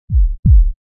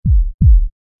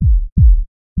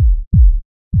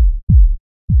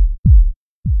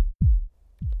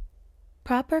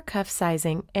Proper cuff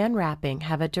sizing and wrapping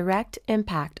have a direct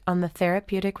impact on the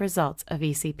therapeutic results of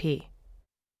ECP.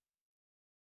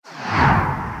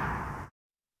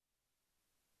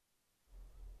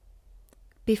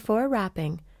 Before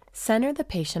wrapping, center the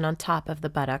patient on top of the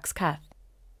buttocks cuff.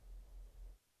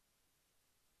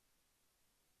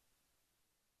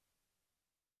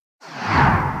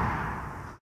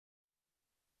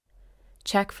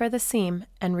 Check for the seam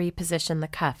and reposition the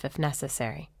cuff if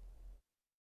necessary.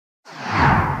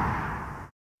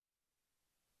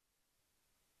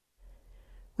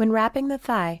 When wrapping the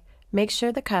thigh, make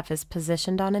sure the cuff is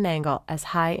positioned on an angle as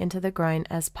high into the groin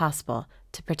as possible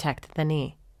to protect the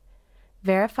knee.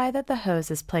 Verify that the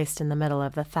hose is placed in the middle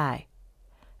of the thigh.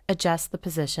 Adjust the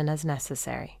position as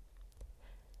necessary.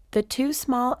 The two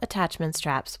small attachment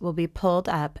straps will be pulled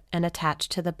up and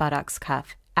attached to the buttocks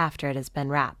cuff after it has been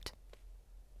wrapped.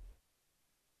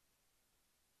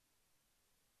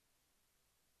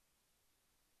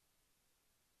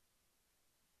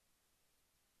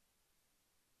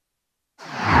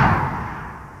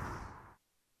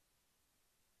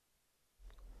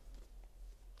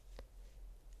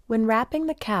 When wrapping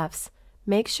the cuffs,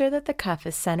 make sure that the cuff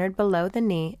is centered below the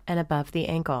knee and above the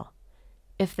ankle.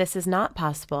 If this is not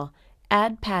possible,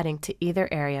 add padding to either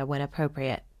area when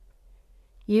appropriate.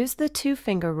 Use the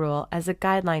two-finger rule as a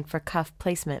guideline for cuff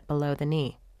placement below the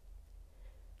knee.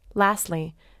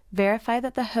 Lastly, verify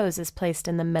that the hose is placed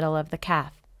in the middle of the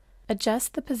calf.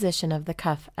 Adjust the position of the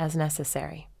cuff as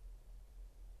necessary.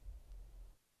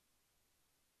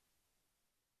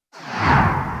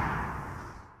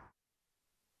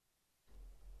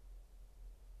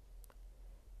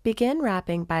 Begin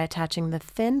wrapping by attaching the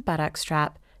thin buttock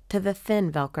strap to the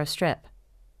thin Velcro strip.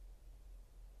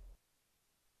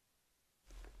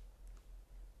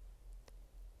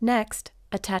 Next,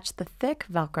 attach the thick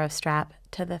Velcro strap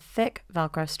to the thick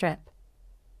Velcro strip.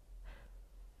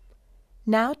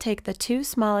 Now take the two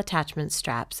small attachment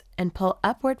straps and pull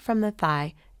upward from the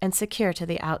thigh and secure to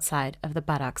the outside of the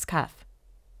buttocks cuff.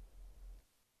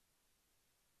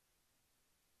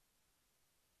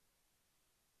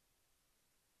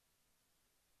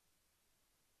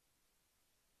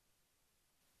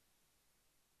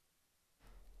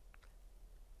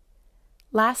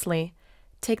 Lastly,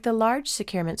 take the large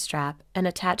securement strap and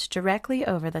attach directly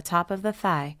over the top of the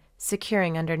thigh,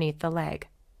 securing underneath the leg.